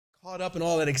caught up in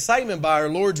all that excitement by our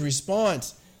Lord's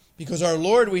response. Because our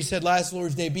Lord, we said last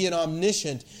Lord's Day, being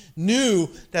omniscient, knew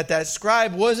that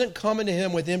scribe wasn't coming to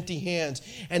him with empty hands.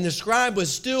 And the scribe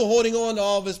was still holding on to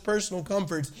all of his personal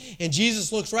comforts. And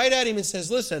Jesus looks right at him and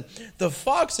says, listen, the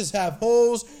foxes have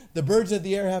holes, the birds of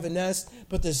the air have a nest,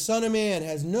 but the Son of Man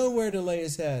has nowhere to lay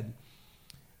his head.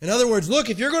 In other words, look,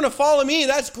 if you're going to follow me,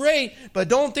 that's great, but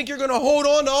don't think you're going to hold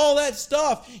on to all that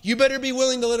stuff. You better be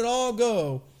willing to let it all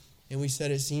go. And we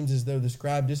said it seems as though the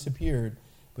scribe disappeared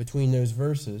between those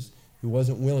verses who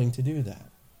wasn't willing to do that.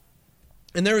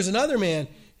 And there was another man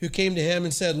who came to him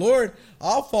and said, Lord,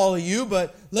 I'll follow you,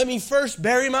 but let me first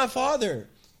bury my father.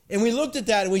 And we looked at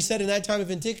that and we said in that time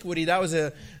of antiquity, that was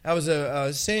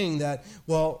a saying that,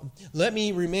 well, let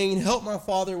me remain, help my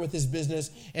father with his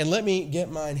business, and let me get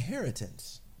my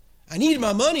inheritance. I need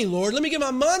my money, Lord. Let me get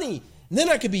my money. And then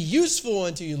I could be useful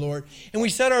unto you, Lord. And we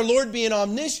said our Lord, being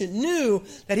omniscient, knew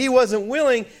that he wasn't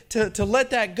willing to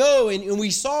let that go. And we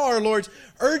saw our Lord's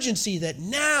urgency that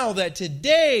now, that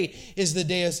today is the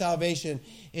day of salvation.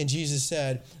 And Jesus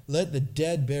said, let the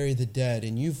dead bury the dead,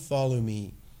 and you follow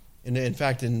me. And in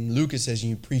fact, in Luke it says,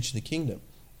 you preach the kingdom.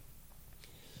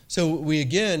 So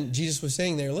Jesus was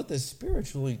saying there, let the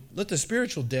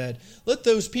spiritual dead, let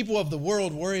those people of the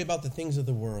world worry about the things of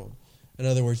the world. In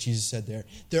other words, Jesus said there,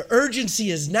 the urgency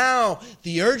is now.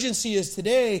 The urgency is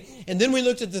today. And then we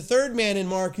looked at the third man in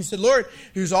Mark who said, Lord,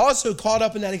 who's also caught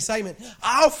up in that excitement.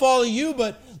 I'll follow you,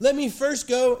 but let me first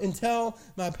go and tell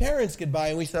my parents goodbye.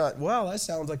 And we thought, well, that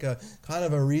sounds like a kind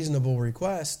of a reasonable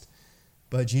request.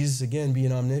 But Jesus, again,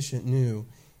 being omniscient, knew.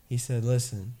 He said,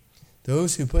 listen,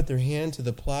 those who put their hand to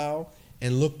the plow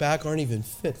and look back aren't even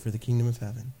fit for the kingdom of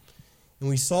heaven. And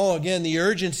we saw again the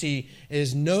urgency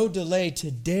is no delay.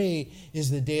 Today is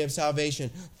the day of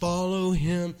salvation. Follow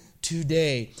him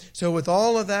today. So with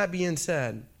all of that being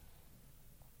said,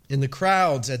 and the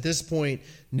crowds at this point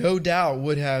no doubt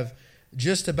would have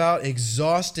just about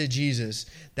exhausted Jesus.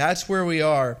 That's where we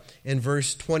are in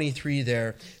verse 23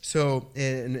 there. So,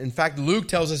 in fact, Luke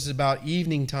tells us it's about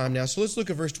evening time now. So let's look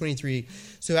at verse 23.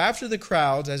 So after the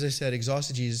crowds, as I said,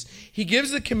 exhausted Jesus, he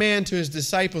gives the command to his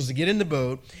disciples to get in the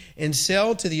boat and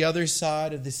sail to the other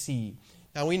side of the sea.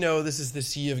 Now we know this is the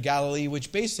Sea of Galilee,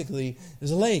 which basically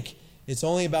is a lake. It's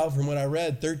only about, from what I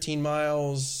read, 13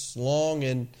 miles long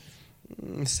and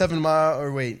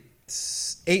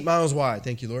 8 miles wide.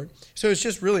 Thank you, Lord. So it's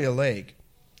just really a lake.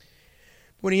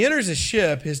 When he enters a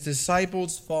ship, his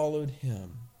disciples followed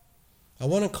him. I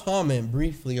want to comment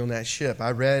briefly on that ship.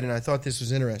 I read and I thought this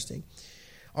was interesting.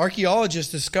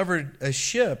 Archaeologists discovered a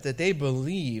ship that they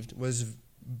believed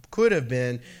could have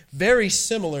been very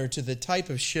similar to the type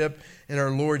of ship in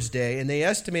our Lord's day, and they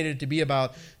estimated it to be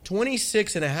about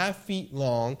 26 and a half feet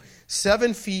long,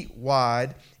 7 feet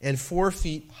wide, and 4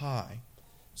 feet high.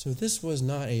 So this was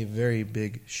not a very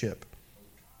big ship.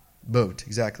 Boat,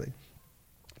 exactly.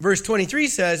 Verse 23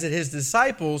 says that his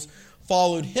disciples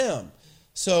followed him.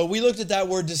 So we looked at that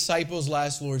word disciples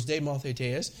last Lord's Day,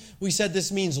 mathetes. We said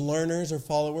this means learners or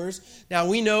followers. Now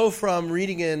we know from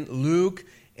reading in Luke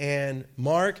and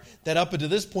Mark that up until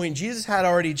this point, Jesus had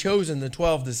already chosen the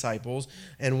 12 disciples,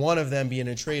 and one of them being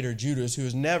a traitor, Judas, who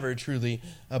was never truly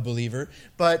a believer.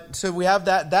 But so we have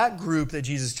that group that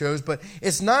Jesus chose, but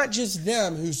it's not just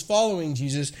them who's following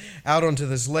Jesus out onto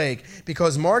this lake,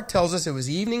 because Mark tells us it was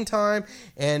evening time,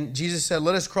 and Jesus said,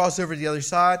 let us cross over to the other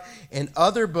side, and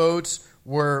other boats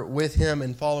were with him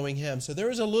and following him. So there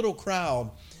was a little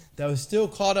crowd that was still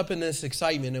caught up in this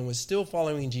excitement and was still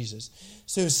following Jesus.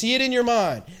 So see it in your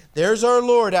mind. There's our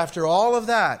Lord after all of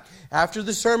that, after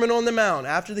the Sermon on the Mount,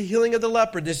 after the healing of the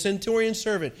leper, the centurion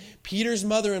servant, Peter's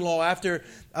mother-in-law, after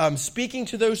speaking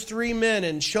to those 3 men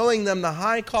and showing them the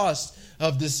high cost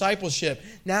of discipleship.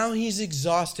 Now he's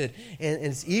exhausted. And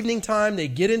it's evening time. They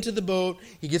get into the boat.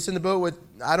 He gets in the boat with,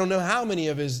 I don't know how many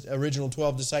of his original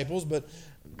 12 disciples, but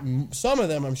some of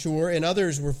them, I'm sure, and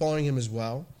others were following him as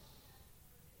well.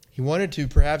 He wanted to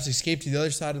perhaps escape to the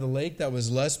other side of the lake that was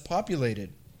less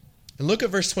populated. And look at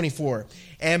verse 24.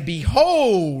 And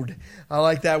behold, I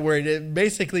like that word. It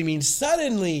basically means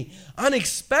suddenly,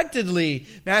 unexpectedly.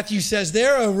 Matthew says,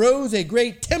 there arose a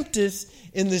great tempest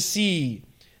in the sea.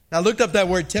 Now I looked up that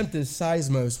word tempest,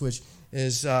 seismos, which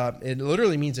is, it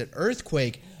literally means an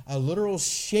earthquake, a literal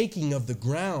shaking of the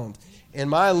ground. In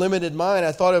my limited mind,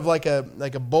 I thought of like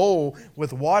a bowl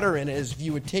with water in it, as if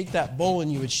you would take that bowl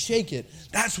and you would shake it.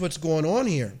 That's what's going on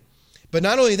here. But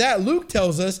not only that, Luke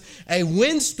tells us a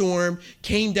windstorm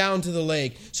came down to the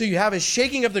lake. So you have a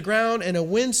shaking of the ground and a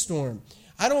windstorm.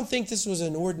 I don't think this was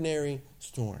an ordinary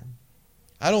storm.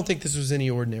 I don't think this was any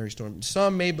ordinary storm.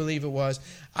 Some may believe it was.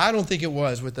 I don't think it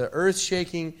was. With the earth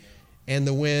shaking and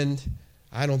the wind,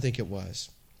 I don't think it was.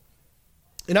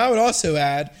 And I would also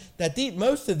add that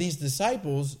most of these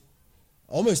disciples,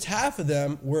 almost half of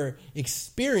them, were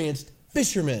experienced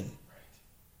fishermen.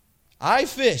 I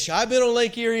fish. I've been on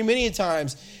Lake Erie many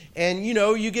times. And,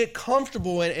 you get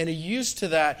comfortable and used to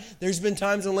that. There's been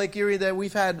times on Lake Erie that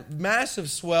we've had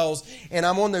massive swells, and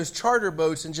I'm on those charter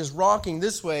boats and just rocking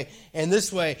this way and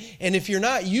this way. And if you're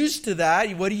not used to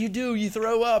that, what do? You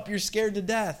throw up. You're scared to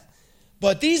death.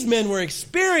 But these men were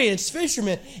experienced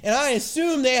fishermen, and I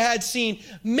assume they had seen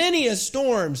many a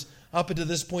storms up until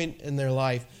this point in their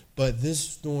life. But this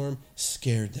storm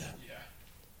scared them. Yeah.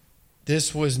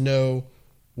 This was no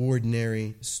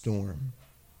ordinary storm.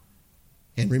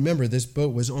 And remember, this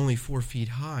boat was only 4 feet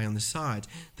high on the sides.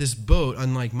 This boat,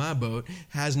 unlike my boat,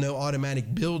 has no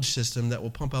automatic bilge system that will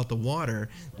pump out the water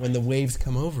when the waves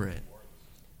come over it.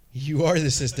 You are the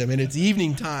system, and it's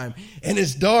evening time, and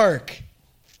it's dark.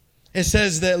 It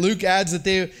says that Luke adds that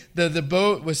the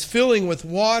boat was filling with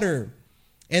water,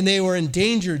 and they were in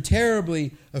danger,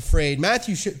 terribly afraid.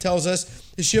 Matthew tells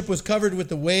us the ship was covered with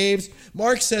the waves.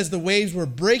 Mark says the waves were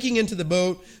breaking into the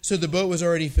boat, so the boat was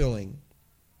already filling.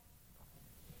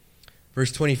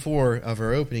 Verse 24 of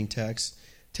our opening text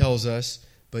tells us,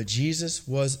 but Jesus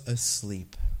was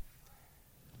asleep.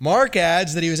 Mark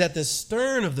adds that he was at the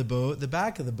stern of the boat, the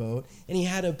back of the boat, and he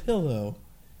had a pillow,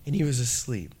 and he was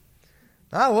asleep.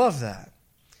 I love that.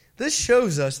 This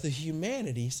shows us the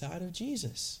humanity side of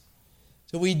Jesus.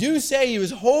 So we do say he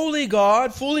was wholly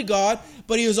God, fully God,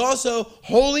 but he was also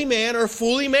holy man or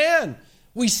fully man.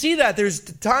 We see that. There's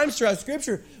times throughout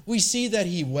Scripture we see that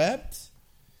he wept.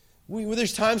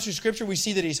 There's times through Scripture we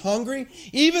see that he's hungry.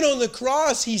 Even on the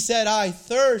cross, he said, I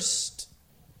thirst.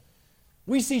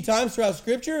 We see times throughout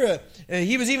Scripture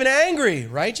he was even angry.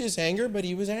 Righteous anger, but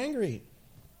he was angry.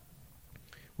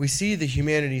 We see the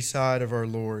humanity side of our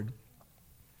Lord.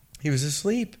 He was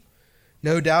asleep.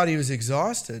 No doubt he was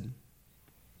exhausted.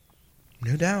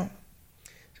 No doubt.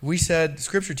 We said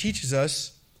Scripture teaches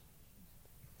us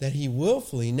that he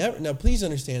willfully never... Now please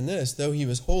understand this. Though he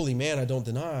was holy man, I don't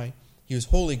deny. He was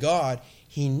holy God.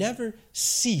 He never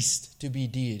ceased to be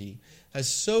deity. That's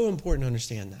so important to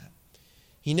understand that.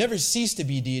 He never ceased to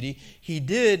be deity. He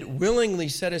did willingly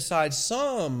set aside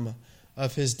some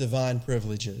of his divine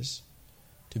privileges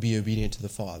to be obedient to the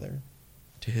Father,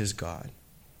 to his God,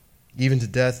 even to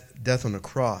death on the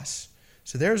cross.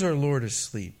 So there's our Lord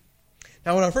asleep.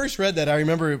 Now, when I first read that, I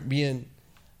remember being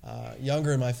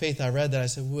younger in my faith. I read that. I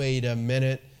said, wait a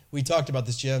minute. We talked about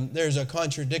this, Jim. There's a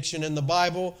contradiction in the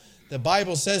Bible. The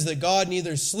Bible says that God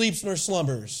neither sleeps nor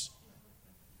slumbers.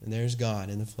 And there's God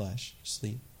in the flesh,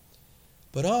 asleep.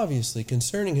 But obviously,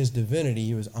 concerning his divinity,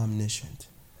 he was omniscient.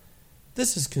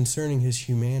 This is concerning his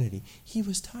humanity. He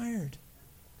was tired.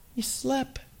 He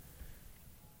slept.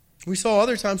 We saw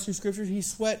other times through Scripture, he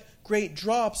sweat great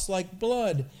drops like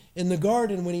blood in the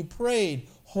garden when he prayed,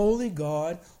 holy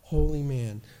God, holy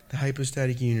man. The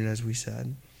hypostatic union, as we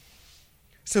said.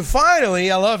 So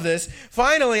finally, I love this,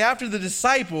 finally after the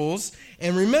disciples,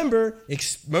 and remember,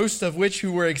 most of which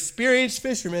who were experienced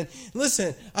fishermen.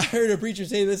 Listen, I heard a preacher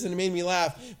say this and it made me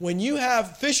laugh. When you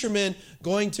have fishermen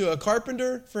going to a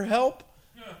carpenter for help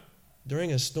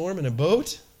during a storm in a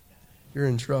boat, you're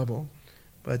in trouble.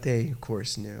 But they, of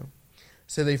course, knew.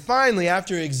 So they finally,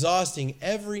 after exhausting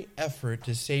every effort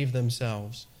to save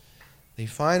themselves, they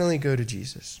finally go to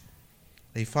Jesus.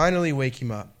 They finally wake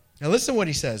him up. Now listen to what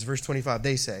he says, verse 25.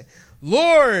 They say,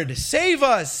 Lord, save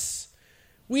us.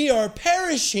 We are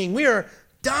perishing. We are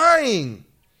dying.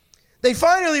 They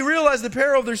finally realize the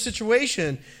peril of their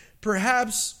situation.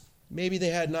 Perhaps, maybe they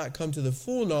had not come to the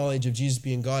full knowledge of Jesus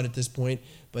being God at this point,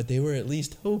 but they were at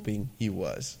least hoping he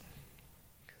was.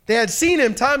 They had seen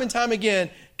him time and time again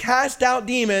cast out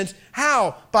demons.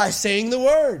 How? By saying the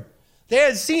word. They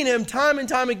had seen him time and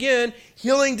time again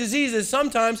healing diseases,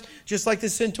 sometimes just like the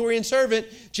centurion servant,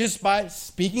 just by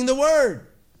speaking the word.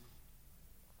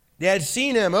 They had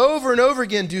seen him over and over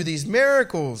again do these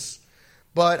miracles.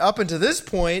 But up until this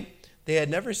point, they had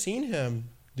never seen him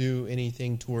do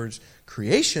anything towards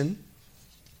creation,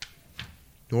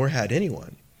 nor had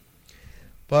anyone.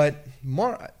 But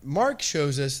Mark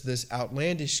shows us this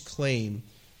outlandish claim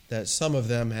that some of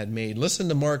them had made. Listen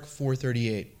to Mark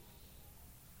 4:38.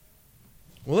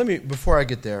 Well, before I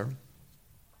get there,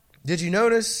 did you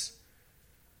notice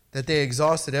that they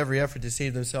exhausted every effort to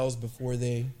save themselves before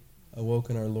they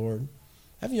awoken our Lord?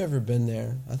 Have you ever been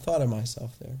there? I thought of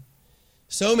myself there.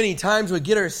 So many times we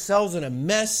get ourselves in a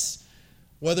mess,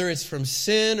 whether it's from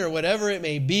sin or whatever it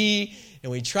may be,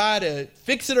 and we try to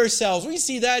fix it ourselves. We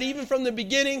see that even from the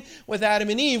beginning with Adam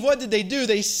and Eve. What did they do?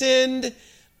 They sinned.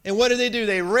 And what did?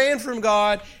 They ran from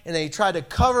God, and they tried to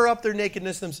cover up their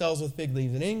nakedness themselves with fig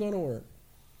leaves. It ain't going to work.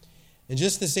 And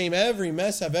just the same, every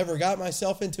mess I've ever got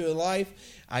myself into in life,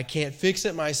 I can't fix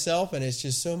it myself, and it's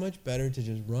just so much better to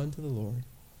just run to the Lord.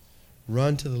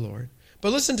 Run to the Lord.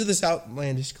 But listen to this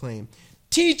outlandish claim.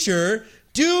 Teacher,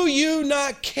 do you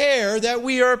not care that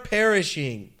we are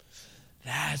perishing?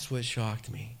 That's what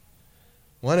shocked me.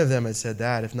 One of them had said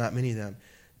that, if not many of them.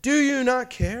 Do you not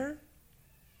care?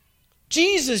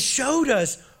 Jesus showed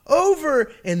us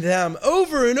over and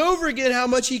over again how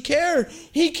much he cared.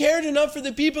 He cared enough for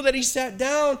the people that he sat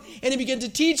down and he began to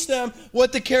teach them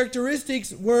what the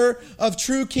characteristics were of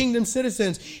true kingdom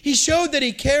citizens. He showed that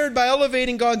he cared by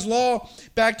elevating God's law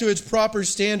back to its proper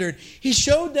standard. He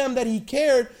showed them that he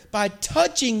cared by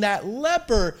touching that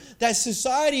leper that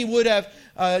society would have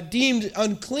deemed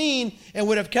unclean and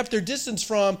would have kept their distance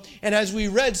from. And as we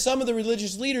read, some of the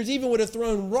religious leaders even would have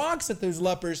thrown rocks at those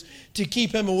lepers to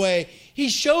keep him away. He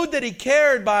showed that he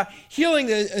cared by healing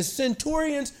a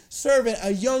centurion's servant,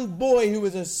 a young boy who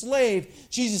was a slave.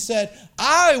 Jesus said,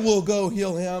 I will go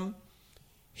heal him.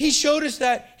 He showed us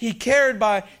that he cared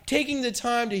by taking the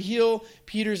time to heal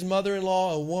Peter's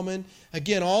mother-in-law, a woman.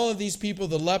 Again, all of these people,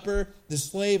 the leper, the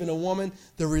slave, and a woman,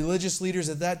 the religious leaders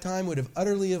at that time would have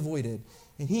utterly avoided.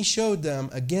 And he showed them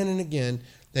again and again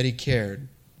that he cared.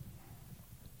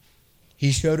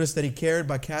 He showed us that he cared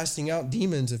by casting out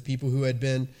demons of people who had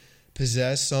been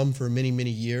possessed, some for many, many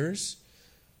years.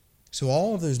 So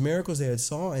all of those miracles they had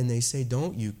saw, and they say,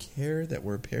 don't you care that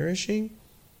we're perishing?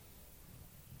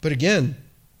 But again,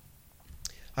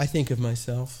 I think of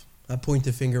myself. I point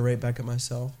the finger right back at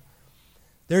myself.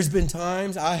 There's been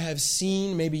times I have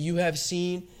seen, maybe you have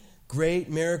seen, great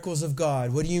miracles of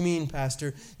God. What do you mean,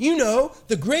 Pastor? You know,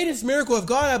 the greatest miracle of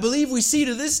God I believe we see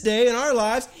to this day in our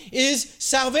lives is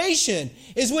salvation.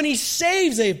 Is when he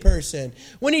saves a person.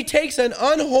 When he takes an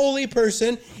unholy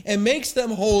person and makes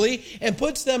them holy and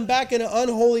puts them back in an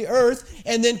unholy earth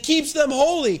and then keeps them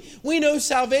holy. We know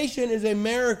salvation is a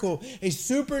miracle, a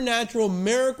supernatural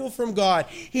miracle from God.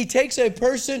 He takes a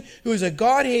person who is a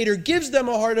God hater, gives them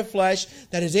a heart of flesh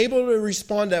that is able to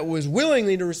respond, that was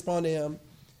willingly to respond to him.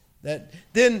 That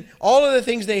then all of the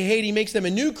things they hate, he makes them a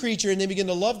new creature and they begin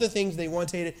to love the things they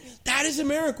once hated. That is a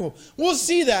miracle. We'll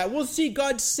see that. We'll see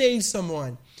God save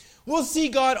someone. We'll see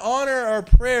God honor our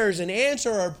prayers and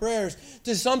answer our prayers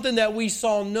to something that we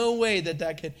saw no way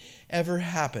that could ever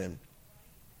happen.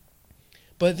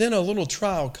 But then a little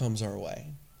trial comes our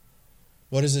way.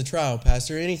 What is a trial,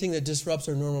 Pastor? Anything that disrupts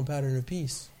our normal pattern of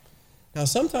peace. Now,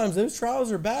 sometimes those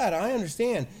trials are bad. I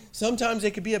understand. Sometimes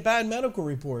they could be a bad medical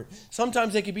report.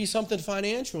 Sometimes they could be something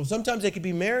financial. Sometimes they could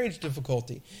be marriage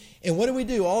difficulty. And what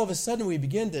do? All of a sudden, we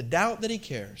begin to doubt that he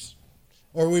cares.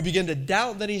 Or we begin to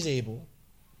doubt that he's able.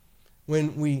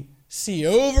 When we see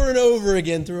over and over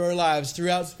again through our lives,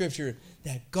 throughout Scripture,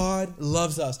 that God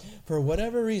loves us. For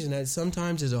whatever reason, that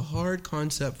sometimes is a hard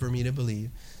concept for me to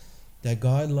believe. That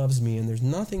God loves me, and there's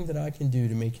nothing that I can do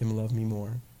to make him love me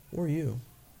more. Or you.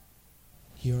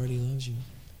 He already loves you.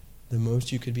 The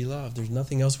most you could be loved. There's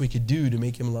nothing else we could do to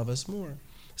make him love us more.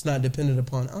 It's not dependent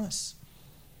upon us.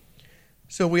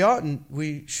 So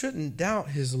we shouldn't doubt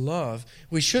his love.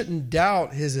 We shouldn't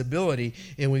doubt his ability.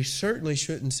 And we certainly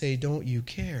shouldn't say, don't you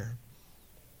care?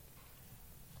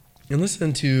 And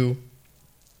listen to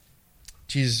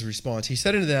Jesus' response. He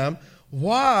said unto them,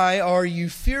 why are you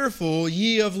fearful,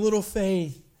 ye of little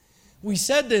faith? We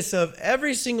said this of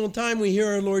every single time we hear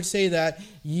our Lord say that,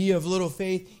 ye of little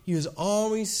faith. He was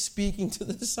always speaking to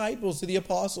the disciples, to the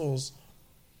apostles.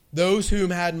 Those whom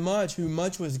had much, whom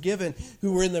much was given,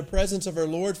 who were in the presence of our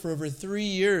Lord for over 3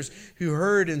 years, who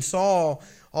heard and saw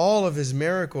all of his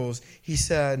miracles. He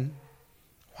said,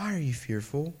 why are you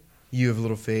fearful, you of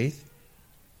little faith?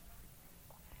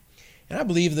 And I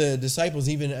believe the disciples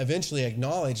even eventually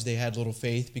acknowledged they had little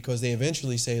faith because they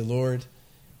eventually say, Lord,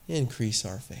 increase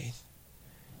our faith.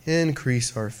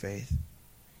 Increase our faith.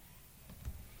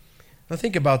 Now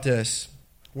think about this.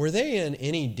 Were they in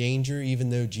any danger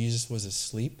even though Jesus was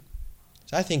asleep?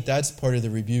 So I think that's part of the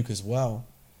rebuke as well.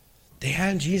 They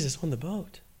had Jesus on the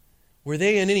boat. Were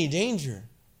they in any danger?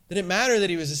 Did it matter that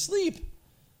he was asleep?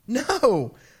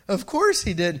 No, of course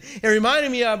he didn't. It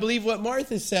reminded me, I believe, what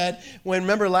Martha said when,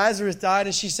 remember, Lazarus died,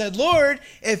 and she said, Lord,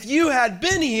 if you had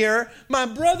been here, my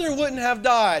brother wouldn't have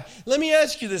died. Let me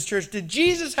ask you this, church. Did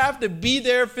Jesus have to be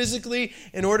there physically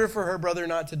in order for her brother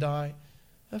not to die?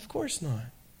 Of course not.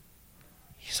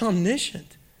 He's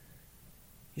omniscient.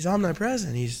 He's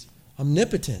omnipresent. He's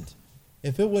omnipotent.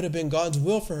 If it would have been God's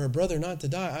will for her brother not to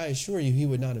die, I assure you he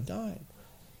would not have died.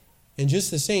 And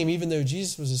just the same, even though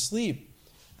Jesus was asleep,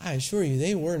 I assure you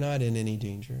they were not in any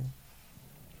danger.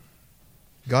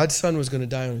 God's son was going to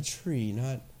die on a tree,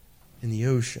 not in the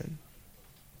ocean,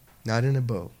 not in a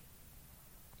boat.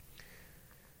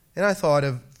 And I thought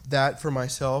of that for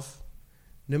myself.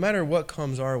 No matter what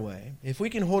comes our way, if we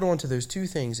can hold on to those two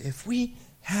things, if we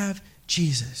have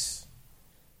Jesus,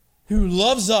 who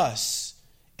loves us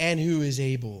and who is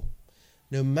able,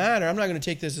 no matter, I'm not going to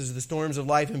take this as the storms of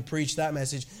life and preach that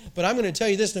message, but I'm going to tell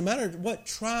you this, no matter what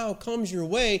trial comes your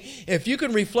way, if you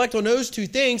can reflect on those two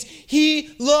things,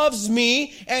 He loves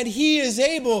me and He is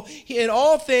able. In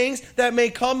all things that may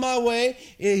come my way,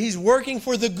 He's working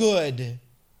for the good.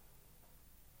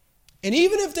 And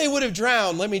even if they would have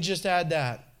drowned, let me just add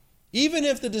that. Even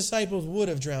if the disciples would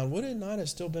have drowned, would it not have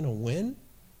still been a win?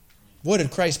 What did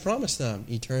Christ promise them?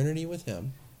 Eternity with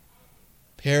Him.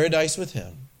 Paradise with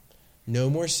Him.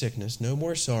 No more sickness, no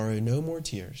more sorrow, no more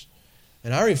tears.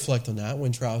 And I reflect on that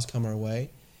when trials come our way.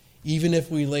 Even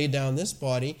if we lay down this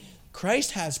body,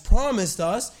 Christ has promised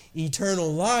us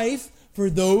eternal life for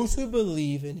those who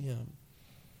believe in Him.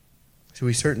 So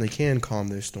we certainly can calm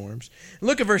those storms.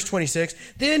 Look at verse 26.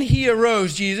 Then He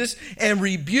arose, Jesus, and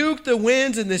rebuked the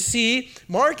winds and the sea.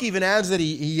 Mark even adds that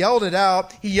he yelled it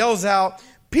out. He yells out,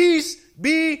 "Peace,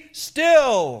 be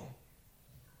still."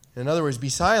 In other words, be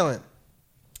silent.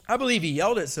 I believe He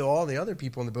yelled it so all the other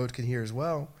people in the boat could hear as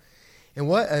well. And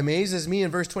what amazes me in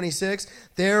verse 26,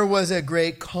 there was a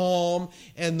great calm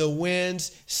and the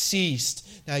winds ceased.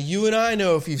 Now you and I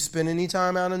know, if you've spent any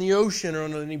time out in the ocean or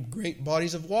on any great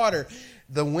bodies of water,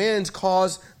 the winds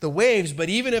cause the waves. But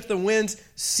even if the winds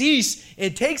cease,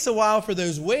 it takes a while for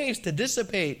those waves to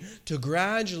dissipate, to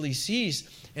gradually cease.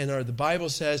 And the Bible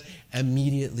says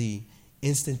immediately,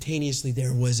 instantaneously,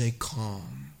 there was a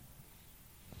calm.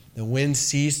 The wind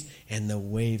ceased and the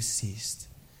waves ceased.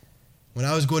 When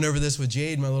I was going over this with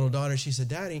Jade, my little daughter, she said,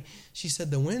 "Daddy," she said,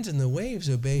 "the winds and the waves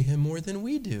obey Him more than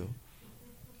we do."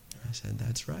 I said,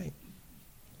 "That's right.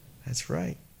 That's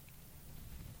right."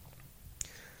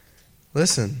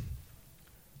 Listen,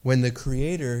 when the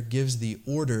Creator gives the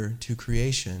order to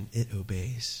creation, it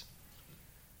obeys.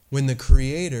 When the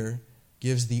Creator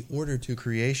gives the order to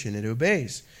creation, it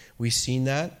obeys. We've seen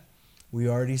that. We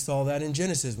already saw that in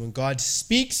Genesis. When God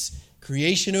speaks,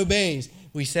 creation obeys.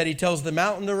 We said He tells the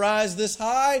mountain to rise this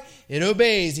high, it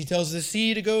obeys. He tells the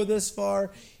sea to go this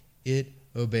far, it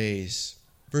obeys.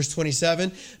 Verse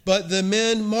 27, but the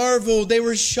men marveled, they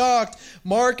were shocked.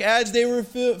 Mark adds they were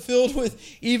filled with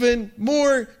even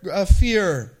more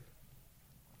fear.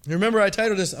 Remember, I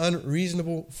titled this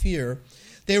Unreasonable Fear.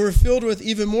 They were filled with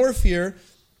even more fear.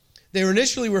 They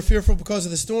initially were fearful because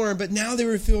of the storm, but now they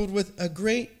were filled with a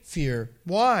great fear.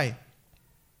 Why?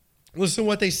 Listen to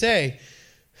what they say.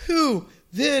 Who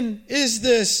then is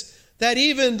this that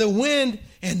even the wind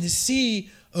and the sea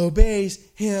obeys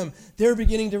Him? They're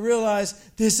beginning to realize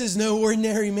this is no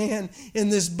ordinary man in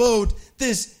this boat.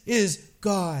 This is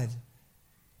God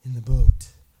in the boat.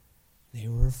 They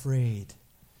were afraid,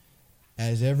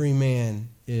 as every man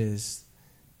is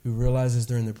who realizes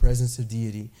they're in the presence of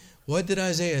deity. What did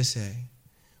Isaiah say?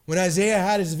 When Isaiah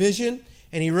had his vision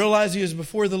and he realized he was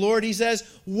before the Lord, he says,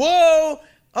 "Woe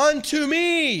unto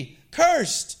me!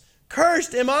 Cursed!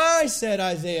 Cursed am I," said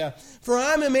Isaiah, "for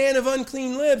I'm a man of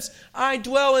unclean lips. I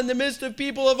dwell in the midst of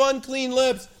people of unclean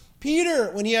lips."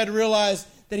 Peter, when he had realized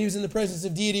that he was in the presence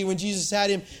of deity, when Jesus had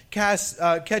him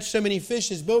catch so many fish,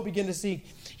 his boat began to sink.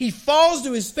 He falls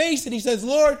to his face and he says,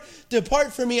 "Lord,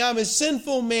 depart from me, I'm a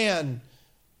sinful man."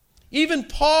 Even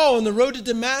Paul on the road to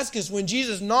Damascus, when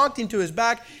Jesus knocked him to his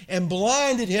back and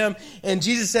blinded him, and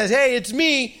Jesus says, "Hey, it's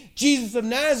me, Jesus of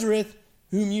Nazareth,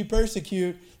 whom you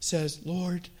persecute," says,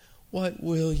 "Lord, what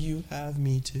will you have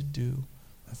me to do?"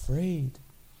 Afraid.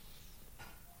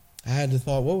 I had the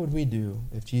thought, what would we do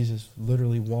if Jesus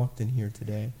literally walked in here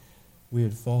today? We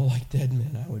would fall like dead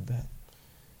men, I would bet.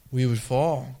 We would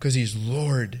fall because He's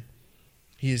Lord.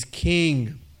 He is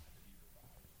King.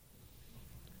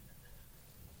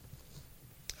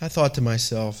 I thought to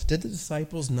myself, did the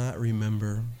disciples not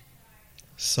remember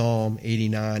Psalm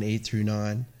 89, 8 through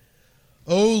 9?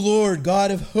 O Lord, God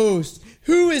of hosts,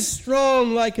 who is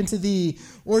strong like unto Thee,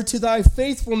 or to Thy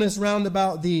faithfulness round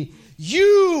about Thee?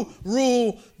 You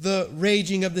rule the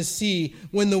raging of the sea.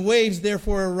 When the waves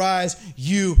therefore arise,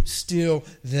 you still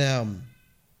them.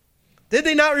 Did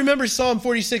they not remember Psalm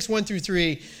 46, 1 through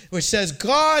 3, which says,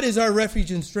 God is our refuge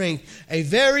and strength, a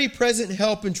very present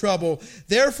help in trouble.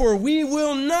 Therefore we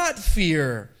will not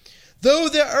fear. Though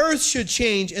the earth should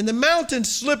change and the mountains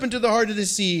slip into the heart of the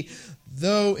sea,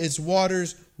 though its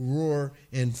waters roar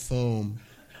and foam.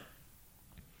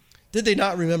 Did they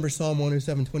not remember Psalm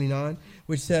 107, 29,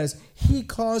 which says, He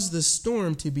caused the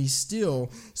storm to be still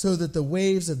so that the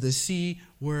waves of the sea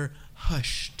were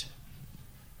hushed.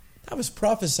 I was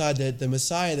prophesied that the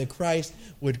Messiah, the Christ,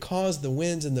 would cause the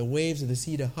winds and the waves of the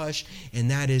sea to hush, and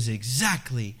that is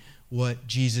exactly what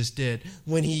Jesus did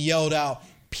when he yelled out,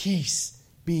 "Peace,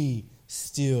 be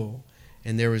still."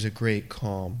 And there was a great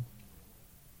calm.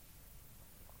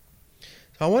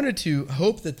 So I wanted to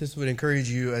hope that this would encourage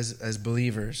you as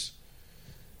believers.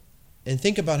 And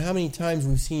think about how many times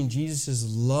we've seen Jesus'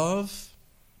 love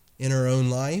in our own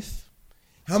life.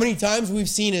 How many times we've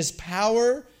seen his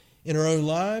power in our own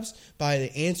lives by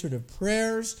the answer to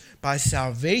prayers, by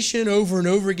salvation over and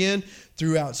over again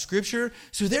throughout Scripture.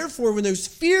 So therefore, when those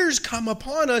fears come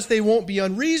upon us, they won't be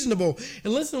unreasonable.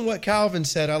 And listen to what Calvin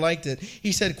said. I liked it.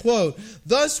 He said, quote,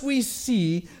 "Thus we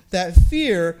see that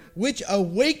fear which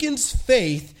awakens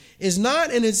faith is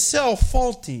not in itself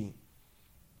faulty."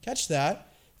 Catch that.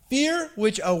 Fear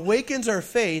which awakens our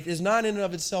faith is not in and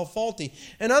of itself faulty.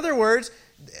 In other words,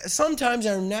 sometimes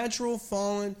our natural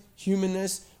fallen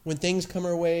humanness, when things come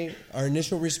our way, our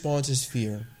initial response is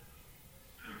fear.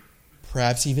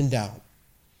 Perhaps even doubt.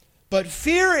 But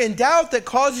fear and doubt that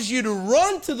causes you to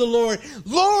run to the Lord.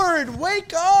 Lord,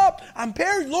 wake up. I'm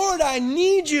perished. Lord, I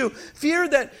need you. Fear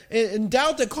that and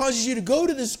doubt that causes you to go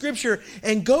to the Scripture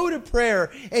and go to prayer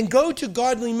and go to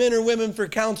godly men or women for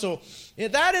counsel.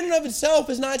 That in and of itself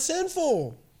is not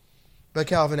sinful. But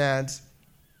Calvin adds,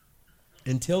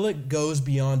 until it goes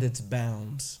beyond its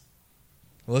bounds.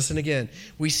 Listen again.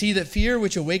 We see that fear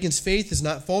which awakens faith is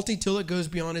not faulty till it goes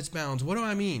beyond its bounds. What do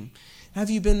I mean? Have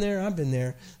you been there? I've been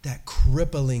there. That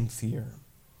crippling fear.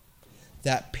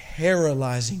 That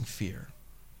paralyzing fear.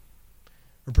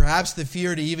 Or perhaps the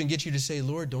fear to even get you to say,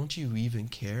 Lord, don't you even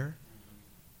care?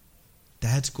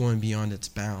 That's going beyond its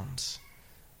bounds.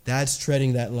 That's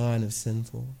treading that line of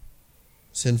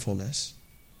sinfulness.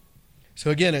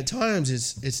 So again, at times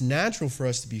it's natural for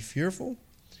us to be fearful.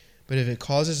 But if it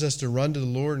causes us to run to the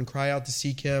Lord and cry out to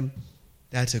seek him,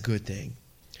 that's a good thing.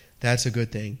 That's a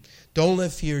good thing. Don't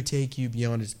let fear take you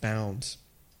beyond its bounds,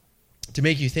 to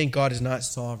make you think God is not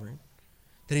sovereign,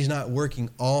 that he's not working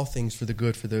all things for the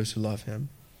good for those who love him.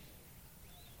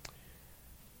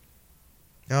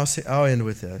 Now I'll end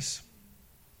with this.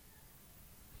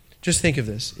 Just think of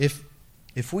this.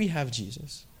 If we have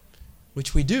Jesus,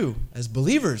 which we do as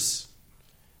believers,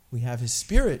 we have his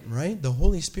Spirit, right? The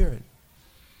Holy Spirit.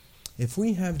 If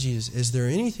we have Jesus, is there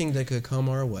anything that could come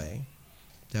our way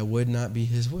that would not be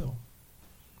his will?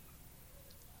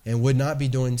 And would not be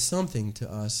doing something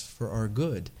to us for our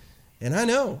good? And I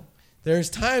know, there's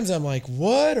times I'm like,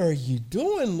 what are you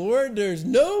doing, Lord? There's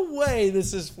no way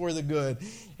this is for the good.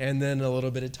 And then a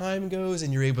little bit of time goes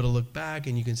and you're able to look back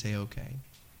and you can say, okay,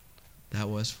 that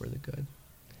was for the good.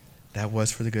 That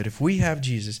was for the good. If we have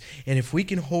Jesus and if we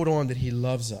can hold on that he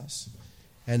loves us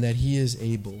and that he is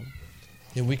able,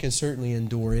 then we can certainly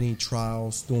endure any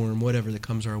trial, storm, whatever that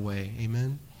comes our way.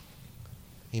 Amen?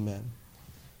 Amen.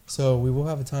 So we will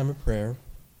have a time of prayer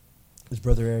as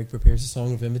Brother Eric prepares a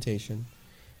song of invitation.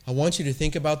 I want you to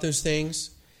think about those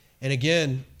things. And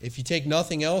again, if you take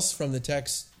nothing else from the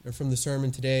text or from the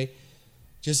sermon today,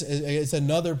 just it's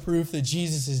another proof that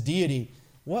Jesus is deity.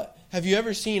 What have you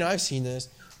ever seen? I've seen this,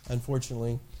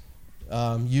 unfortunately.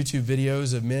 YouTube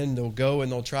videos of men, they'll go and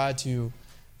they'll try to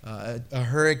a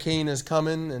hurricane is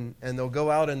coming, and they'll go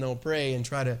out and they'll pray and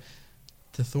try to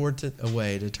thwart it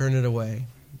away, to turn it away.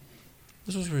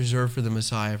 This was reserved for the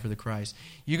Messiah, for the Christ.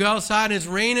 You go outside and it's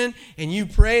raining, and you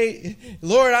pray,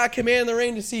 Lord, I command the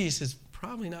rain to cease. It's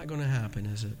probably not going to happen,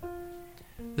 is it?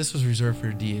 This was reserved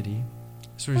for deity.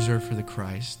 This was reserved for the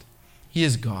Christ. He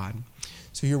is God.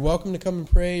 So you're welcome to come and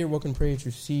pray. You're welcome to pray at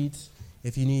your seats.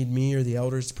 If you need me or the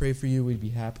elders to pray for you, we'd be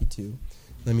happy to.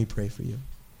 Let me pray for you.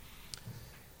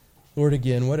 Lord,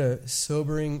 again, what a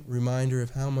sobering reminder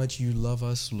of how much you love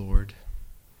us, Lord.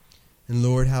 And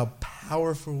Lord, how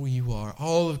powerful you are.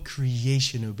 All of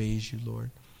creation obeys you,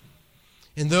 Lord.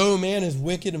 And though man is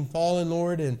wicked and fallen,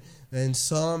 Lord, and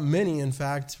many, in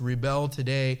fact, rebel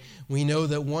today, we know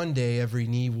that one day every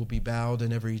knee will be bowed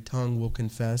and every tongue will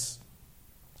confess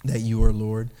that you are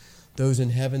Lord. Those in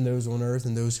heaven, those on earth,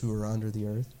 and those who are under the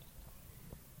earth.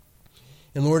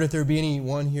 And Lord, if there be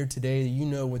anyone here today that you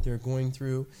know what they're going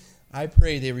through, I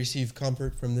pray they receive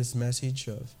comfort from this message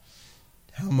of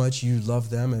how much you love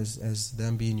them as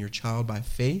them being your child by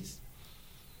faith,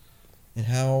 and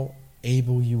how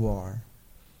able you are.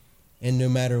 And no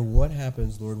matter what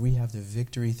happens, Lord, we have the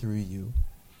victory through you.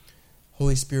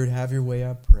 Holy Spirit, have your way,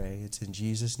 I pray. It's in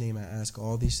Jesus' name I ask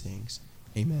all these things.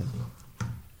 Amen.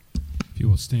 If you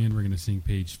will stand, we're going to sing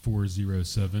page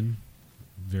 407.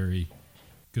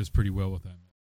 Goes pretty well with that.